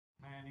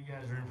Man, you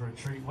guys are in for a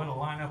treat. What a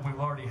lineup we've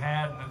already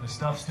had, and then the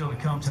stuff still to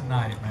come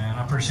tonight, man.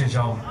 I appreciate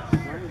y'all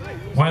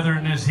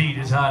weathering this heat.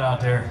 It's hot out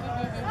there.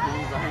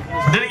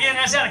 But then again,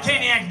 that's how the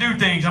Caniacs do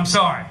things. I'm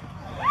sorry.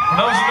 For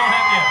those who don't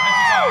have yet, that's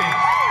just how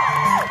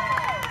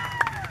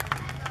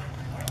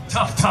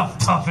it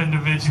is. Tough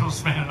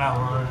individuals, man. I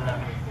love that.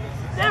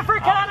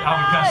 Different kind of night.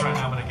 I would cuss right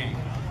now, but I can't.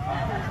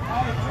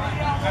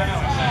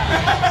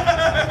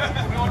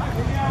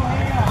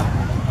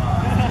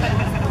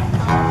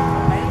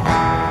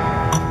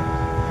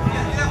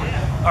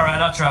 All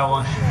right, I'll try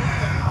one.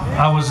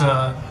 I was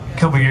a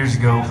couple years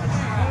ago.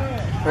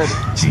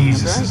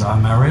 Jesus,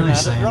 am I really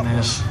saying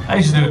this? I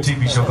used to do a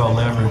TV show called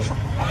Leverage.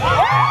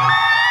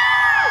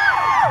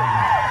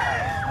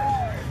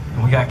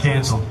 And we got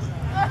canceled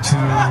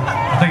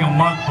I think a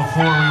month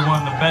before we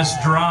won the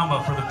Best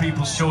Drama for the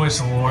People's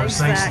Choice Awards,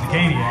 thanks to the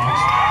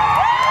Caniacs.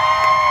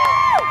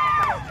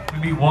 We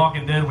beat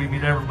Walking Dead, we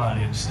beat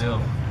everybody, and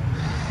still.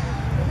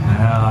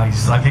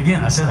 Like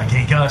again, I said I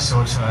can't cuss, so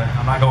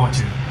I'm not going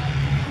to.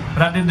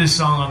 But I did this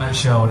song on that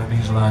show, and it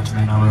means a lot to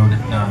me, and I wrote it.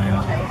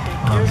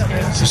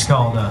 It's just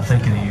called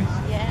Thinking of You.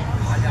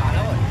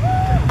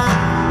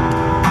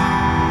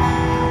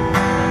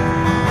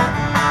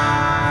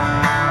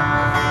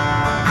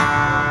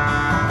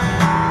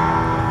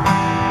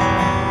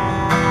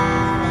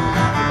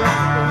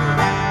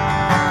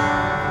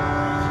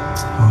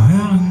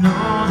 Well, I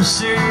know to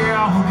say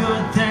all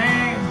good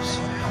things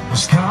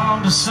must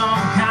come to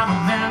some kind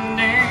of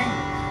ending.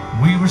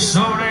 We were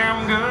so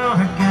damn good,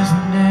 I guess we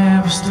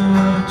never stood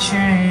a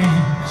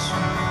chance.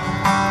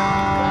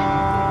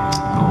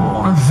 Go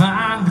on and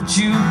find that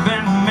you've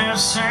been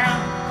missing.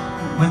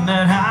 When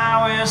that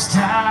highway's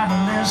tired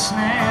of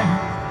listening,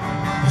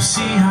 you'll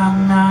see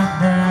I'm not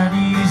that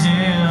easy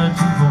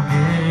to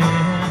forget.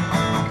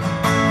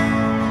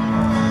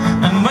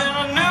 And when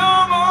a new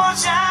moon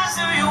shines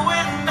through your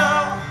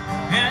window,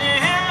 and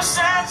you hear a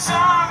sad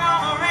song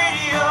on the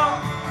radio,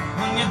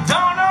 when you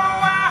don't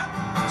know why,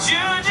 but you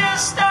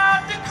just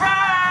start to cry.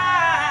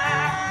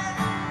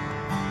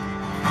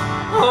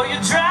 Oh,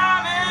 you're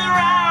driving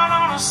around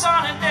on a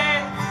sunny day,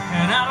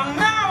 and I don't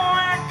know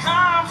when it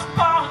comes a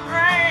pouring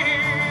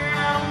rain,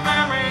 and a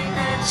memory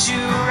hits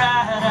you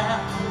right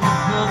out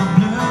of the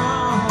blue.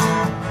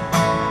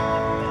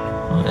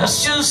 Well,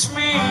 that's just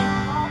me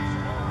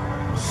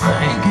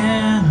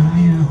thinking of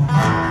you.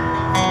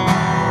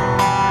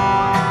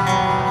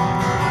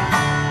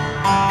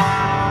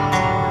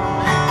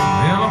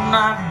 Well, I'm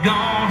not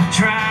gonna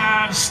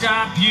try to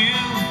stop you.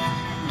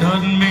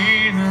 Doesn't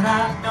mean that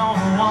I don't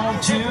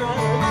want to.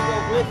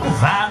 If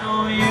I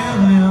know you,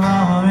 you've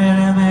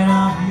already made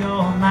up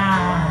your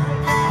mind.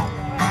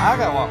 I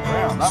gotta walk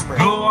around, not break.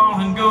 Go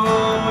on and go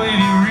if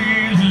you're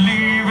really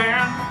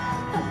leaving.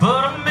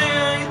 Put a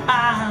million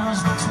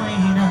miles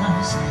between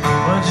us,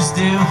 but you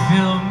still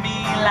feel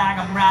me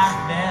like I'm right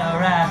there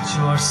at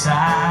your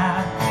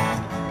side.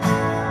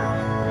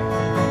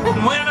 And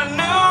when a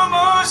new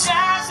moon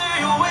shines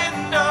through your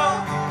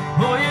window,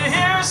 or you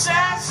hear a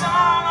sad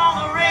song on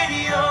the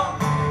radio,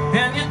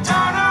 and you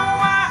don't know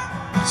why,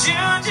 but you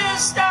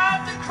just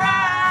start to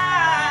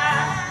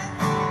cry.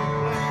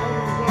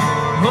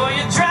 Or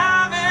you're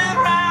driving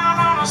around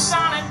on a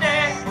sunny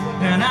day,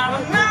 and I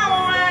don't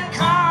know when it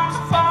comes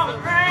to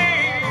falling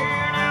rain,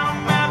 and a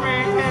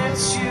memory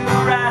hits you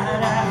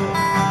right out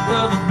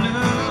of the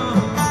blue.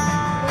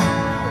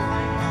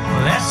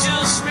 Well, that's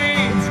just me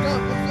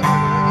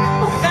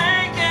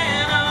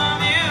thinking of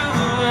you,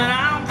 and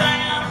I'm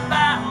thinking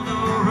about the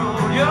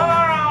road you're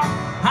on.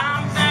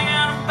 I'm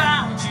thinking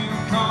about you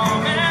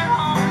coming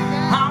home.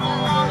 I'm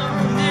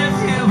wondering if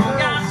you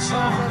got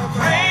your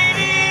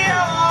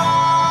radio on.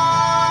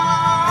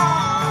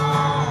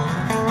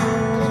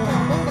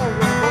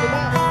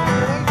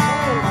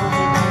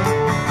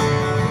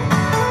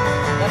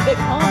 That big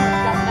Homer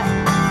got that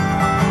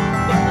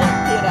big little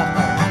kid out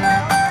there.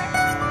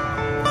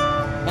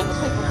 And the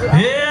people get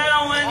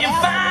Yeah, when you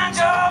find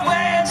your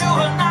way to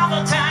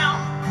another town,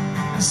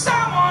 and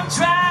someone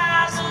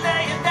tries to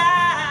lay you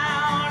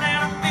down, and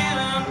a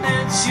feeling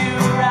hits you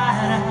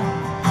right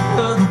out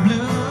of the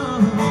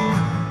blue.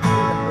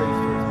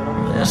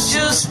 That's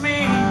just me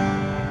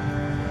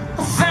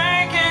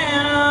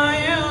thinking of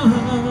you.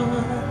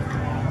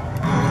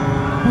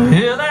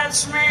 Yeah,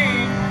 that's me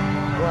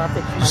well, I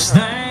think just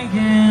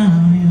thinking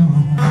of you.